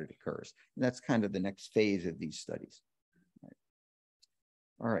it occurs. And that's kind of the next phase of these studies.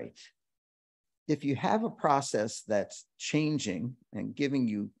 All right. If you have a process that's changing and giving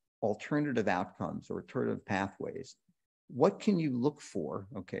you alternative outcomes or alternative pathways, what can you look for,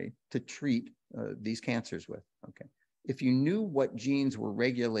 okay, to treat these cancers with, okay? If you knew what genes were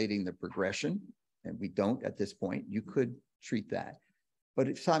regulating the progression, and we don't at this point, you could treat that. But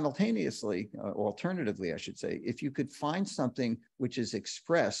if simultaneously, or alternatively, I should say, if you could find something which is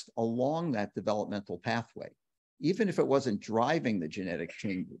expressed along that developmental pathway, even if it wasn't driving the genetic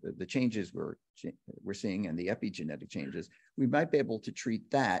change, the changes we're seeing and the epigenetic changes, we might be able to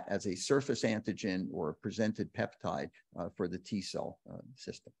treat that as a surface antigen or a presented peptide for the T cell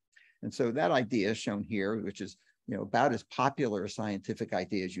system. And so that idea is shown here, which is about as popular a scientific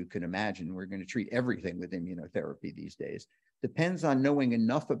idea as you can imagine. We're going to treat everything with immunotherapy these days. Depends on knowing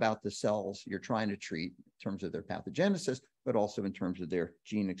enough about the cells you're trying to treat in terms of their pathogenesis, but also in terms of their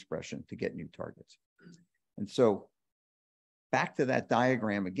gene expression to get new targets. And so back to that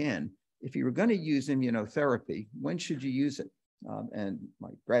diagram again, if you were going to use immunotherapy, when should you use it? And my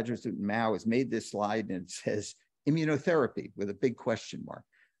graduate student Mao has made this slide and it says immunotherapy with a big question mark.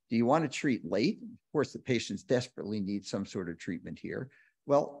 Do you want to treat late? Of course, the patients desperately need some sort of treatment here.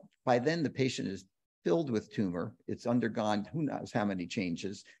 Well, by then the patient is filled with tumor. It's undergone who knows how many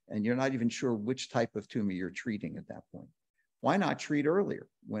changes, and you're not even sure which type of tumor you're treating at that point. Why not treat earlier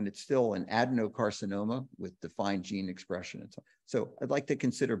when it's still an adenocarcinoma with defined gene expression and so on? So I'd like to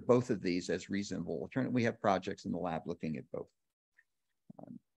consider both of these as reasonable alternatives. We have projects in the lab looking at both.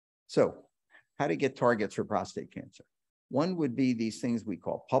 So how to get targets for prostate cancer? One would be these things we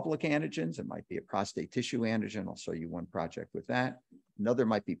call public antigens. It might be a prostate tissue antigen. I'll show you one project with that. Another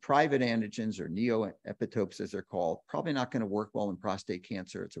might be private antigens or neoepitopes, as they're called. Probably not going to work well in prostate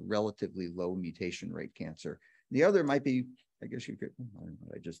cancer. It's a relatively low mutation rate cancer. The other might be, I guess you could, I don't know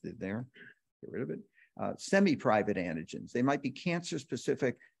what I just did there, get rid of it. Semi-private antigens. They might be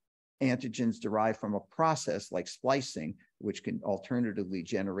cancer-specific antigens derived from a process like splicing, which can alternatively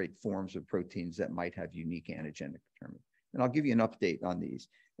generate forms of proteins that might have unique antigenic determinants. And I'll give you an update on these.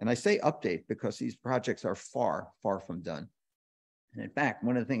 And I say update because these projects are far, far from done. And in fact,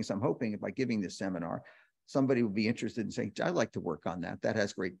 one of the things I'm hoping by giving this seminar, somebody will be interested in saying, I'd like to work on that. That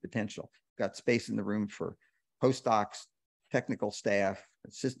has great potential. Got space in the room for postdocs, technical staff,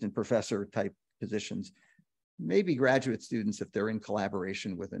 assistant professor type positions, maybe graduate students if they're in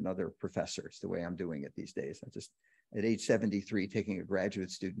collaboration with another professor. It's the way I'm doing it these days. I just, at age 73, taking a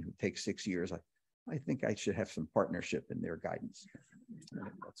graduate student who takes 6 years, I think I should have some partnership in their guidance.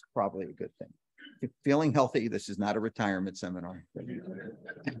 That's probably a good thing. If feeling healthy, this is not a retirement seminar.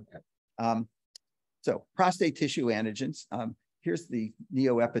 So prostate tissue antigens. Here's the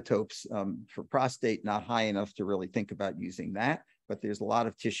neoepitopes for prostate, not high enough to really think about using that, but there's a lot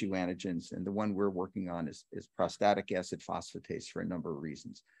of tissue antigens, and the one we're working on is prostatic acid phosphatase for a number of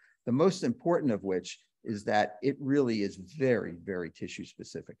reasons. The most important of which is that it really is very, very tissue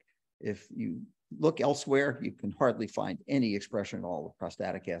specific. If you look elsewhere, you can hardly find any expression at all of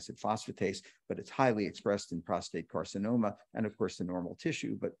prostatic acid phosphatase, but it's highly expressed in prostate carcinoma and of course the normal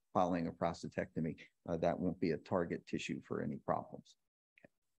tissue, but following a prostatectomy, that won't be a target tissue for any problems.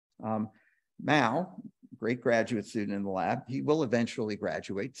 Okay. Mao, great graduate student in the lab, he will eventually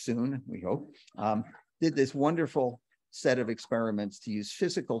graduate soon, we hope, did this wonderful set of experiments to use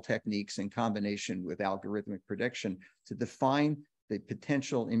physical techniques in combination with algorithmic prediction to define the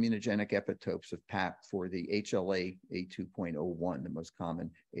potential immunogenic epitopes of PAP for the HLA A2.01, the most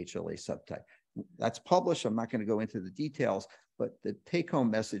common HLA subtype. That's published. I'm not going to go into the details, but the take-home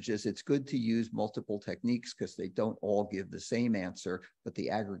message is it's good to use multiple techniques because they don't all give the same answer, but the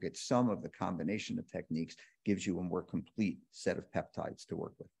aggregate sum of the combination of techniques gives you a more complete set of peptides to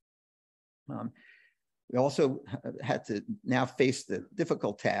work with. We also had to now face the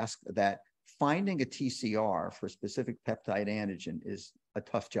difficult task that finding a TCR for a specific peptide antigen is a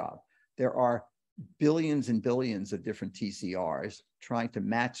tough job. There are billions and billions of different TCRs trying to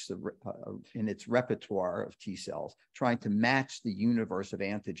match in its repertoire of T cells, trying to match the universe of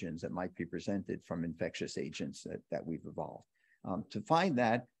antigens that might be presented from infectious agents that we've evolved. To find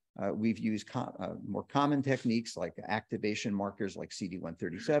that, we've used more common techniques like activation markers like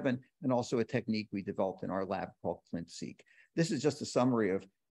CD137, and also a technique we developed in our lab called ClintSeq. This is just a summary of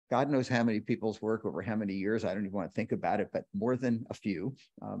God knows how many people's work over how many years. I don't even want to think about it, but more than a few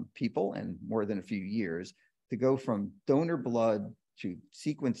people and more than a few years to go from donor blood to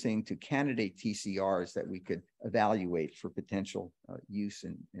sequencing to candidate TCRs that we could evaluate for potential use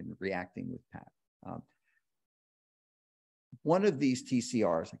in reacting with PAP. One of these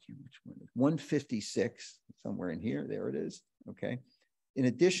TCRs, I can't remember which one, 156, somewhere in here, there it is, okay? In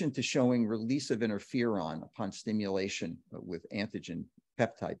addition to showing release of interferon upon stimulation with antigen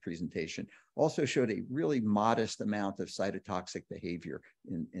peptide presentation, also showed a really modest amount of cytotoxic behavior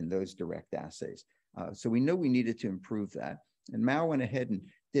in those direct assays. So we know we needed to improve that. And Mao went ahead and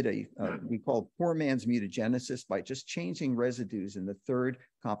did we call poor man's mutagenesis by just changing residues in the third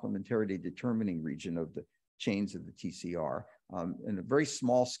complementarity determining region of the chains of the TCR, and a very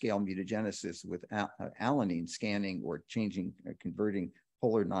small scale mutagenesis with alanine scanning or changing, converting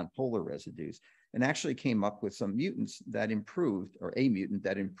polar nonpolar residues, and actually came up with some mutants that improved, or a mutant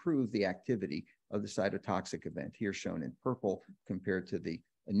that improved the activity of the cytotoxic event, here shown in purple compared to the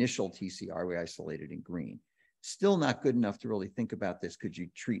initial TCR we isolated in green. Still not good enough to really think about this. Could you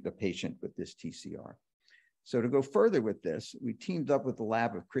treat a patient with this TCR? So to go further with this, we teamed up with the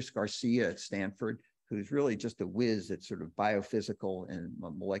lab of Chris Garcia at Stanford, who's really just a whiz at sort of biophysical and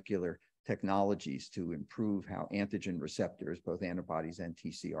molecular technologies to improve how antigen receptors, both antibodies and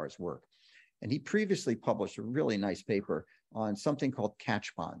TCRs, work. And he previously published a really nice paper on something called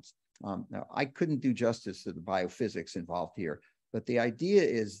catch bonds. Now, I couldn't do justice to the biophysics involved here, but the idea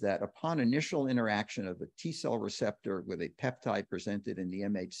is that upon initial interaction of a T cell receptor with a peptide presented in the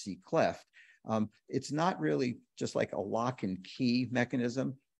MHC cleft, it's not really just like a lock and key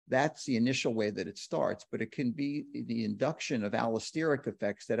mechanism. That's the initial way that it starts, but it can be the induction of allosteric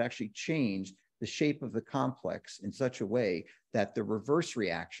effects that actually change the shape of the complex in such a way that the reverse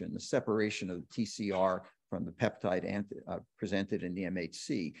reaction, the separation of the TCR from the peptide presented in the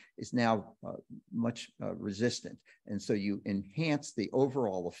MHC, is now much resistant. And so you enhance the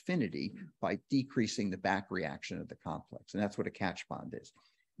overall affinity by decreasing the back reaction of the complex. And that's what a catch bond is.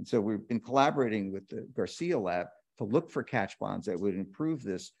 And so we've been collaborating with the Garcia lab to look for catch bonds that would improve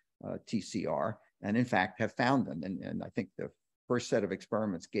this TCR, and in fact have found them. And I think the first set of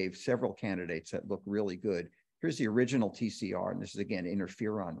experiments gave several candidates that look really good. Here's the original TCR, and this is again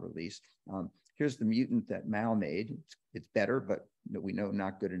interferon release. Here's the mutant that Mao made. It's better, but we know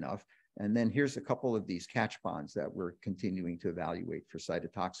not good enough. And then here's a couple of these catch bonds that we're continuing to evaluate for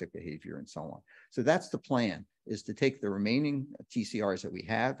cytotoxic behavior and so on. So that's the plan, is to take the remaining TCRs that we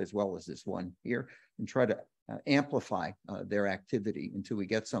have, as well as this one here, and try to amplify their activity until we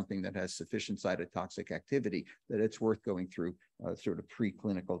get something that has sufficient cytotoxic activity that it's worth going through sort of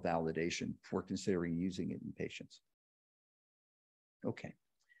preclinical validation before considering using it in patients. Okay.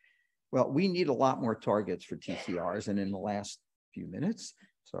 Well, we need a lot more targets for TCRs, and in the last few minutes,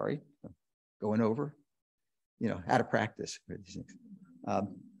 sorry, going over, out of practice.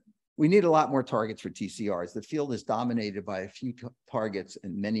 We need a lot more targets for TCRs. The field is dominated by a few targets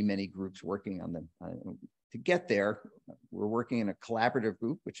and many, many groups working on them. To get there, we're working in a collaborative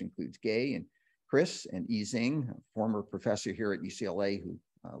group, which includes Gay and Chris and Yi Xing, a former professor here at UCLA who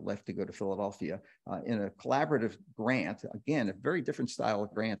left to go to Philadelphia, in a collaborative grant, again, a very different style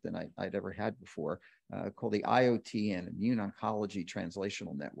of grant than I'd ever had before, called the IoTN, Immune Oncology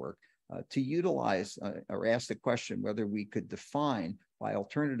Translational Network, to utilize or ask the question whether we could define by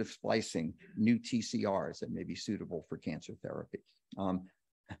alternative splicing new TCRs that may be suitable for cancer therapy.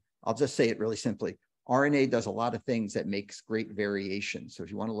 I'll just say it really simply. RNA does a lot of things that makes great variation. So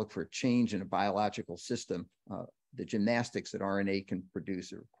if you want to look for a change in a biological system, the gymnastics that RNA can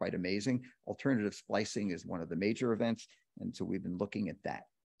produce are quite amazing. Alternative splicing is one of the major events. And so we've been looking at that.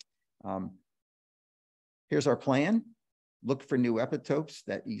 Here's our plan. Look for new epitopes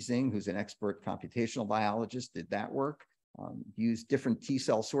that Yi Xing, who's an expert computational biologist, did that work. Use different T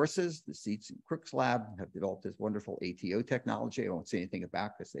cell sources. The Seats and Crook's lab have developed this wonderful ATO technology. I won't say anything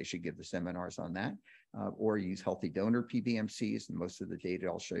about because they should give the seminars on that. Or use healthy donor PBMCs, and most of the data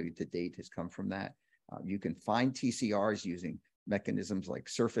I'll show you to date has come from that. You can find TCRs using mechanisms like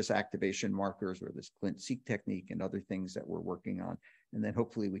surface activation markers or this Clint-Seq technique and other things that we're working on. And then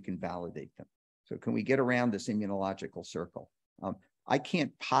hopefully we can validate them. So can we get around this immunological circle? I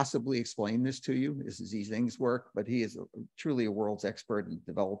can't possibly explain this to you. This is Yi Xing's work, but he is truly a world's expert in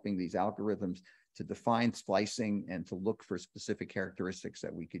developing these algorithms to define splicing and to look for specific characteristics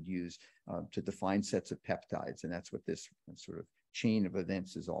that we could use to define sets of peptides. And that's what this sort of chain of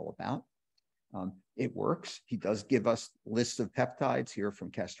events is all about. It works. He does give us lists of peptides here from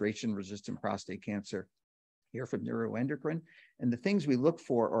castration-resistant prostate cancer, here from neuroendocrine. And the things we look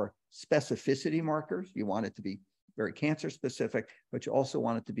for are specificity markers. You want it to be very cancer specific, but you also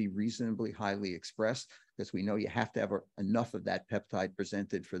want it to be reasonably highly expressed, because we know you have to have enough of that peptide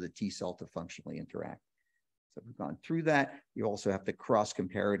presented for the T cell to functionally interact. So we've gone through that. You also have to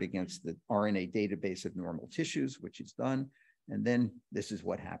cross-compare it against the RNA database of normal tissues, which is done. And then this is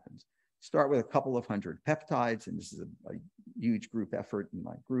what happens. Start with a couple of hundred peptides, and this is a huge group effort in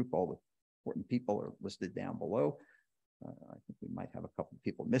my group. All the important people are listed down below. I think we might have a couple of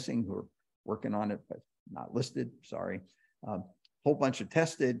people missing who are working on it, but not listed, sorry. Whole bunch of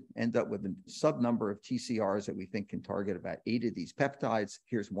tested, end up with a sub number of TCRs that we think can target about 8 of these peptides.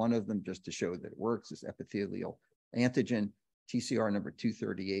 Here's one of them just to show that it works, this epithelial antigen. TCR number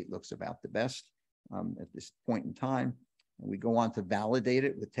 238 looks about the best at this point in time. And we go on to validate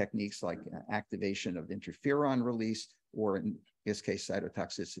it with techniques like activation of interferon release, or in this case,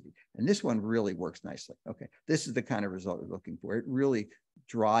 cytotoxicity. And this one really works nicely. Okay, this is the kind of result we're looking for. It really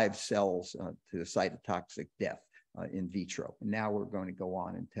drives cells to cytotoxic death in vitro. And now we're going to go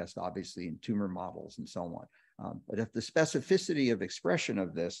on and test, obviously, in tumor models and so on. But if the specificity of expression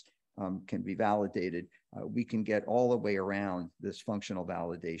of this can be validated, we can get all the way around this functional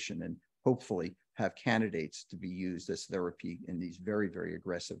validation and hopefully have candidates to be used as therapy in these very, very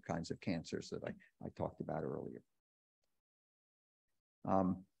aggressive kinds of cancers that I talked about earlier.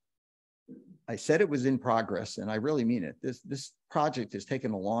 I said it was in progress, and I really mean it. This project has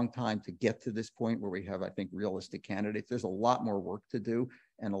taken a long time to get to this point where we have, I think, realistic candidates. There's a lot more work to do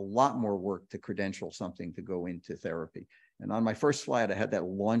and a lot more work to credential something to go into therapy. And on my first slide, I had that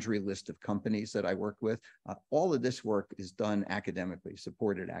laundry list of companies that I work with. All of this work is done academically,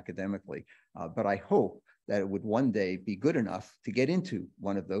 supported academically, but I hope that it would one day be good enough to get into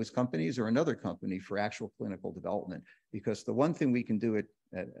one of those companies or another company for actual clinical development. Because the one thing we can do at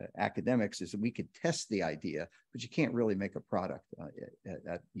academics is that we could test the idea, but you can't really make a product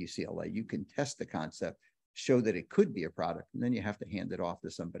at UCLA. You can test the concept, show that it could be a product, and then you have to hand it off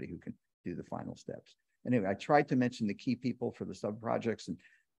to somebody who can do the final steps. Anyway, I tried to mention the key people for the sub-projects, and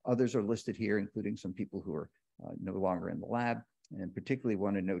others are listed here, including some people who are no longer in the lab. And particularly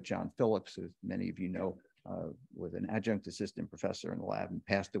want to note John Phillips, who many of you know, was an adjunct assistant professor in the lab and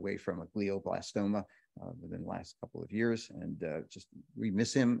passed away from a glioblastoma within the last couple of years. And just we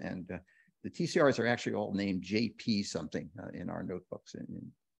miss him. And the TCRs are actually all named JP something in our notebooks,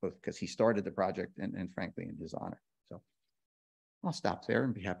 both because he started the project and frankly in his honor. So I'll stop there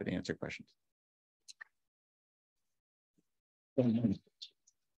and be happy to answer questions.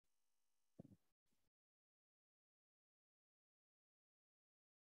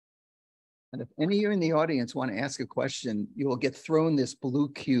 And if any of you in the audience want to ask a question, you will get thrown this blue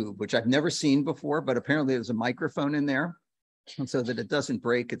cube, which I've never seen before, but apparently there's a microphone in there. And so that it doesn't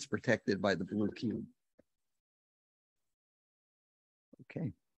break, it's protected by the blue cube.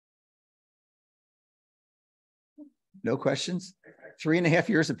 Okay. No questions? 3.5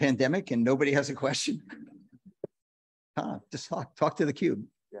 years of pandemic and nobody has a question? Just talk to the cube.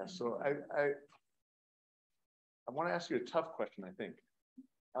 Yeah, so I want to ask you a tough question, I think.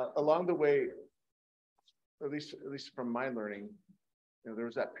 Along the way, at least from my learning, there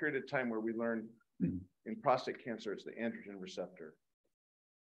was that period of time where we learned in prostate cancer, it's the androgen receptor.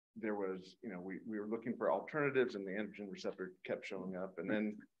 There was, we were looking for alternatives and the androgen receptor kept showing up, and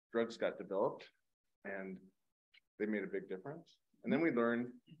then drugs got developed and they made a big difference. And then we learned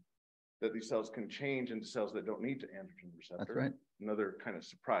that these cells can change into cells that don't need the androgen receptor. That's right. Another kind of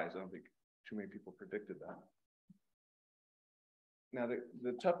surprise. I don't think too many people predicted that. Now,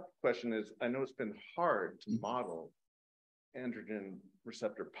 the tough question is, I know it's been hard to model androgen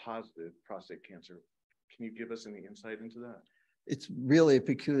receptor positive prostate cancer. Can you give us any insight into that? It's really a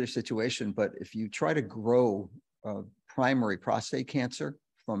peculiar situation, but if you try to grow primary prostate cancer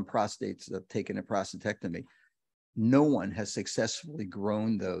from prostates that have taken a prostatectomy, no one has successfully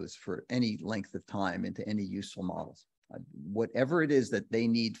grown those for any length of time into any useful models. Whatever it is that they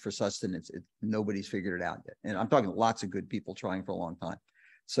need for sustenance, nobody's figured it out yet. And I'm talking lots of good people trying for a long time.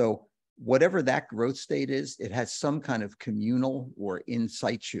 So whatever that growth state is, it has some kind of communal or in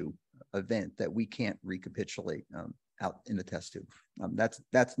situ event that we can't recapitulate out in the test tube.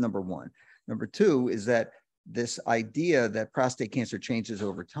 That's number one. Number two is that this idea that prostate cancer changes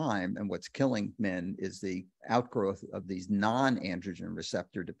over time and what's killing men is the outgrowth of these non-androgen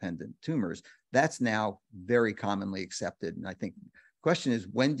receptor dependent tumors. That's now very commonly accepted. And I think the question is,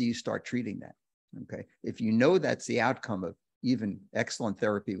 when do you start treating that? Okay. If you know that's the outcome of even excellent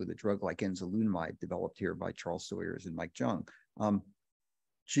therapy with a drug like enzalutamide developed here by Charles Sawyers and Mike Jung,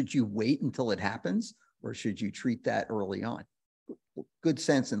 should you wait until it happens or should you treat that early on? Good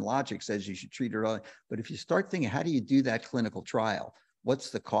sense and logic says you should treat it early. But if you start thinking, how do you do that clinical trial? What's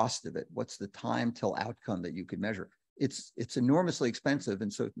the cost of it? What's the time till outcome that you could measure? It's enormously expensive.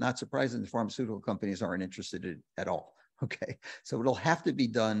 And so not surprising the pharmaceutical companies aren't interested in it at all. Okay, so it'll have to be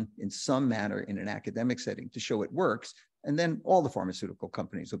done in some manner in an academic setting to show it works. And then all the pharmaceutical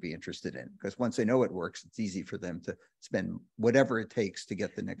companies will be interested in, because once they know it works, it's easy for them to spend whatever it takes to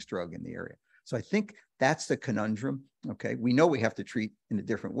get the next drug in the area. So I think that's the conundrum. Okay, we know we have to treat in a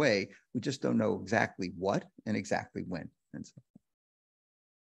different way. We just don't know exactly what and exactly when. And so,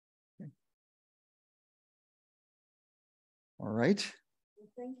 okay. All right.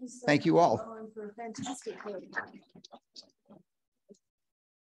 Thank you so Thank you much, all. Owen, for a fantastic work.